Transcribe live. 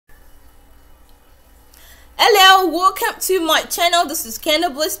welcome to my channel. This is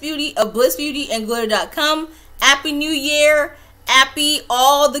Bliss Beauty of blissbeautyandglitter.com. Happy New Year. Happy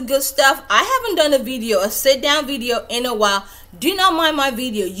all the good stuff. I haven't done a sit down video in a while. Do not mind my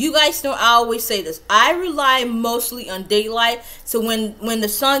video. You guys know I always say this. I rely mostly on daylight. So when the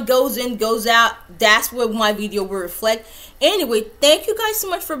sun goes in, goes out, that's what my video will reflect. Anyway, thank you guys so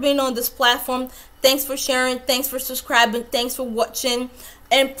much for being on this platform. Thanks for sharing. Thanks for subscribing. Thanks for watching.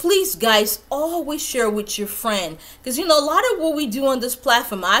 And please, guys, always share with your friend. Because, you know, a lot of what we do on this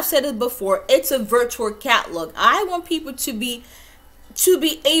platform, I've said it before, it's a virtual catalog. I want people to be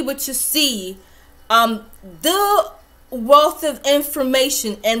able to see the wealth of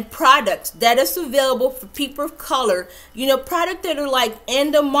information and products that is available for people of color, you know, products that are like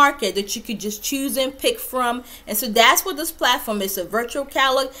in the market that you could just choose and pick from. And so that's what this platform is, a virtual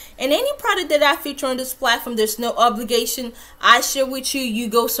catalog. And any product that I feature on this platform, there's no obligation. I share with you, you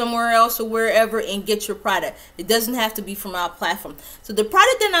go somewhere else or wherever and get your product. It doesn't have to be from our platform. So the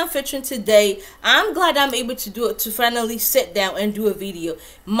product that I'm featuring today, I'm glad I'm able to do it, to finally sit down and do a video.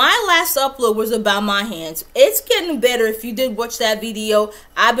 My last upload was about my hands. It's getting better. If you did watch that video,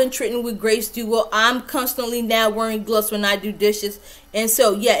 I've been treating with Grace Duo. I'm constantly now wearing gloves when I do dishes. And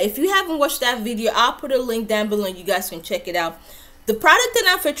so, yeah, if you haven't watched that video, I'll put a link down below and you guys can check it out. The product that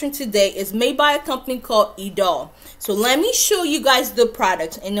I'm featuring today is made by a company called Idole. So let me show you guys the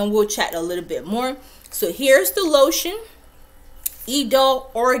product and then we'll chat a little bit more. So here's the lotion, Idole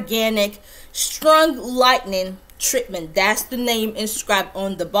Organic Strong Lightening Treatment. That's the name inscribed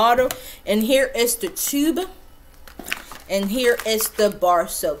on the bottle. And here is the tube. And here is the bar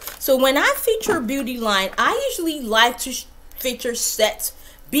soap. So when I feature a beauty line, I usually like to feature sets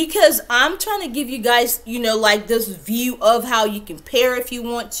because I'm trying to give you guys, you know, like this view of how you can pair if you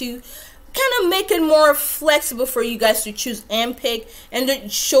want to. Kind of make it more flexible for you guys to choose and pick and to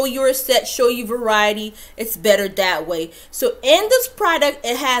show your set, show you variety. It's better that way. So in this product,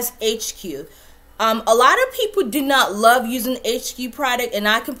 it has HQ. A lot of people do not love using HQ product, and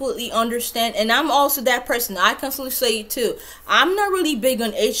I completely understand. And I'm also that person. I constantly say it too. I'm not really big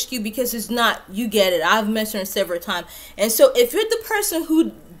on HQ because it's not, you get it. I've mentioned it several times. And so if you're the person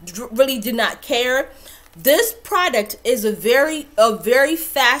who really did not care, this product is a very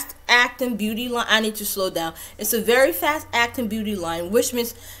fast acting beauty line. I need to slow down. It's a very fast acting beauty line, which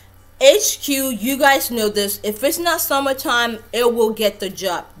means HQ, you guys know this. If it's not summertime, it will get the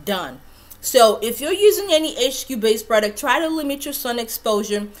job done. So if you're using any HQ based product, try to limit your sun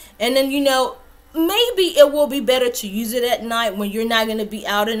exposure, and then, you know, maybe it will be better to use it at night when you're not going to be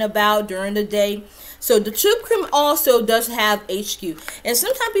out and about during the day. So the tube cream also does have HQ, and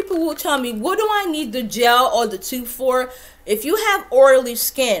sometimes people will tell me, what do I need the gel or the tube for? If you have oily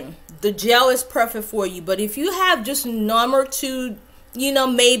skin, the gel is perfect for you. But if you have just normal to, you know,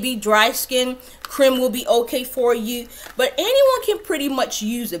 maybe dry skin, cream will be okay for you. But anyone can pretty much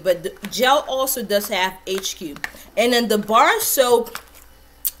use it. But the gel also does have HQ. And then the bar soap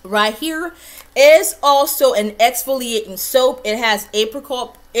right here is also an exfoliating soap. It has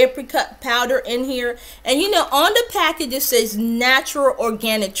apricot powder in here. And you know, on the package it says natural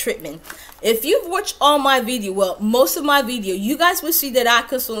organic treatment. If you've watched all my video, well, most of my video, you guys will see that I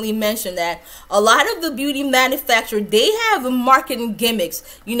constantly mention that a lot of the beauty manufacturers, they have marketing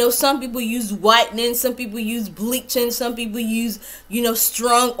gimmicks. You know, some people use whitening, some people use bleaching, some people use, you know,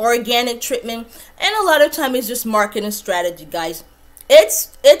 strong organic treatment. And a lot of time it's just marketing strategy, guys.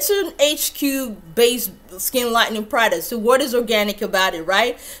 It's an HQ based skin lightening product. So what is organic about it,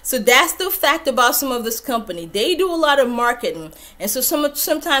 right? So that's the fact about some of this company. They do a lot of marketing, and so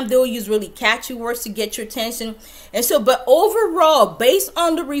sometimes they'll use really catchy words to get your attention. And so, but overall, based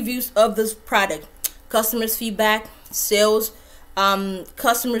on the reviews of this product, customers' feedback, sales,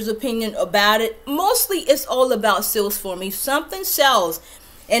 customers' opinion about it, mostly it's all about sales for me. Something sells,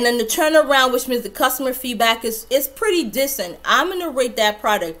 and then the turnaround, which means the customer feedback is pretty decent, I'm going to rate that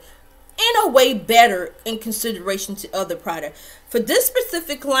product in a way better in consideration to other products. For this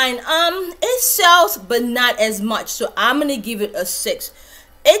specific line, it sells, but not as much. So I'm going to give it a 6.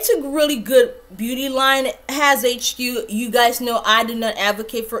 It's a really good beauty line. It has HQ. You guys know I do not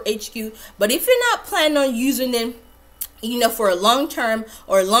advocate for HQ. But if you're not planning on using it, you know, for a long term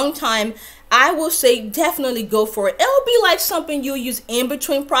or a long time, I will say definitely go for it. It'll be like something you'll use in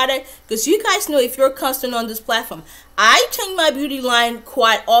between product, because you guys know, if you're constant on this platform, I change my beauty line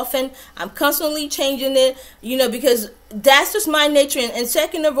quite often. I'm constantly changing it, you know, because that's just my nature. And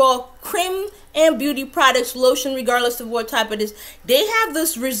second of all, cream and beauty products, lotion, regardless of what type it is, they have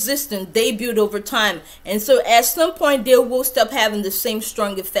this resistance they build over time. And so at some point, they will stop having the same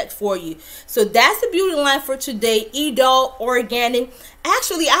strong effect for you. So that's the beauty line for today, Idole Organic.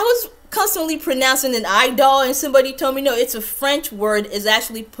 Actually, I was constantly pronouncing an Idole, and somebody told me no, it's a French word. It's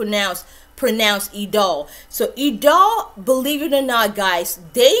actually pronounced Idole. So Idole, believe it or not, guys,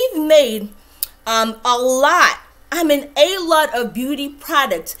 they've made a lot. I mean, a lot of beauty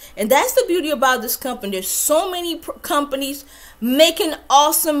products, and that's the beauty about this company. There's so many companies making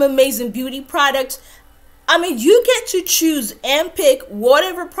awesome, amazing beauty products. I mean, you get to choose and pick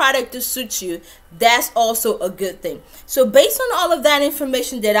whatever product to suit you. That's also a good thing. So based on all of that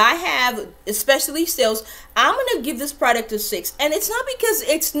information that I have, especially sales, I'm going to give this product a 6. And it's not because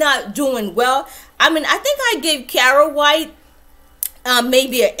it's not doing well. I mean, I think I gave Carol White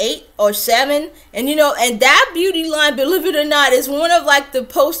maybe an 8 or 7, and you know, and that beauty line, believe it or not, is one of like the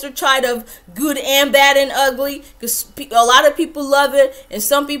poster child of good and bad and ugly, because a lot of people love it and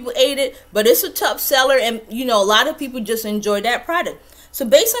some people hate it, but it's a top seller, and you know, a lot of people just enjoy that product. So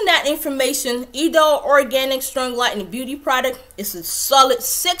based on that information, Idole Organic Strong Lightening Beauty Product is a solid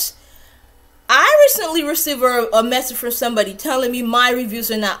 6. I recently received a message from somebody telling me my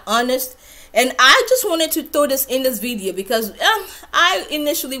reviews are not honest. And I just wanted to throw this in this video because I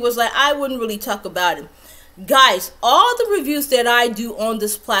initially was like, I wouldn't really talk about it. Guys, all the reviews that I do on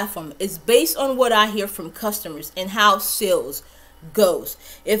this platform is based on what I hear from customers and how sales goes.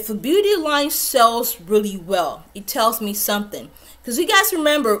 If a beauty line sells really well, it tells me something. Because you guys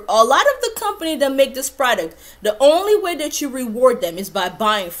remember, a lot of the company that make this product, the only way that you reward them is by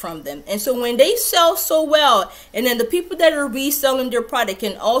buying from them. And so when they sell so well, and then the people that are reselling their product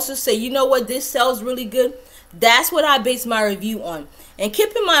can also say, you know what, this sells really good, that's what I base my review on. And keep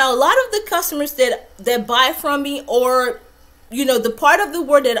in mind, a lot of the customers that buy from me, or you know, the part of the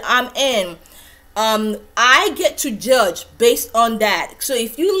world that I'm in, I get to judge based on that. So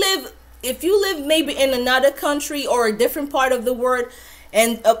if you live maybe in another country or a different part of the world,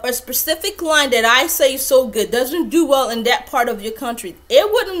 and a specific line that I say is so good doesn't do well in that part of your country,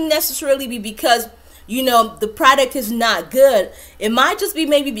 it wouldn't necessarily be because, you know, the product is not good. It might just be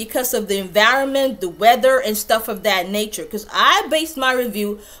maybe because of the environment, the weather, and stuff of that nature. Because I base my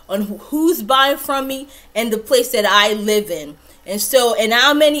review on who's buying from me and the place that I live in. And so, and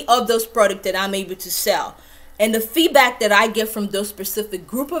how many of those products that I'm able to sell. And the feedback that I get from those specific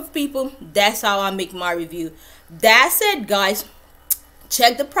group of people, that's how I make my review. That said, guys,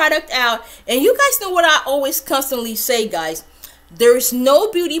 check the product out. And you guys know what I always constantly say, guys. There is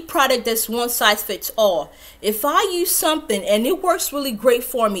no beauty product that's one size fits all. If I use something and it works really great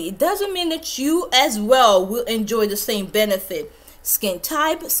for me, it doesn't mean that you as well will enjoy the same benefit. Skin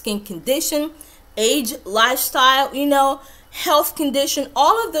type, skin condition, age, lifestyle, you know, health condition,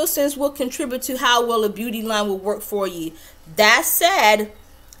 all of those things will contribute to how well a beauty line will work for you. That said,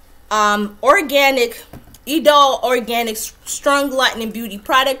 Idole Organic Strong Lightening Beauty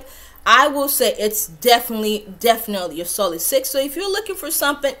Product, I will say it's definitely a solid 6. So if you're looking for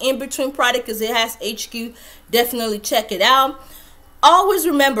something in between product, because it has HQ, definitely check it out. Always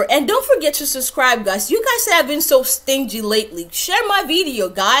remember, and don't forget to subscribe, guys. You guys have been so stingy lately. Share my video,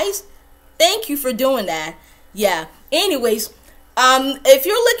 guys. Thank you for doing that. Yeah. Anyways, if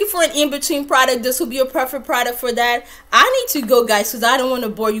you're looking for an in-between product, this will be a perfect product for that. I need to go, guys, because I don't want to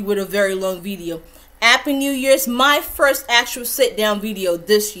bore you with a very long video. Happy New Year's, my first actual sit-down video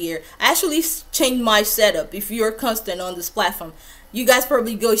this year. I actually changed my setup. If you're constant on this platform, you guys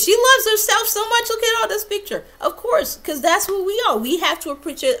probably go, she loves herself so much, look at all this picture. Of course, because that's who we are. We have to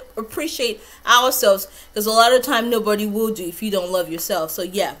appreciate ourselves, because a lot of time nobody will do if you don't love yourself. So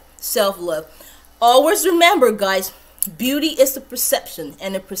yeah, self-love. Always remember, guys, beauty is the perception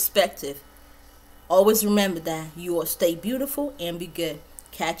and the perspective. Always remember that. You will stay beautiful and be good.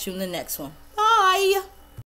 Catch you in the next one. Bye.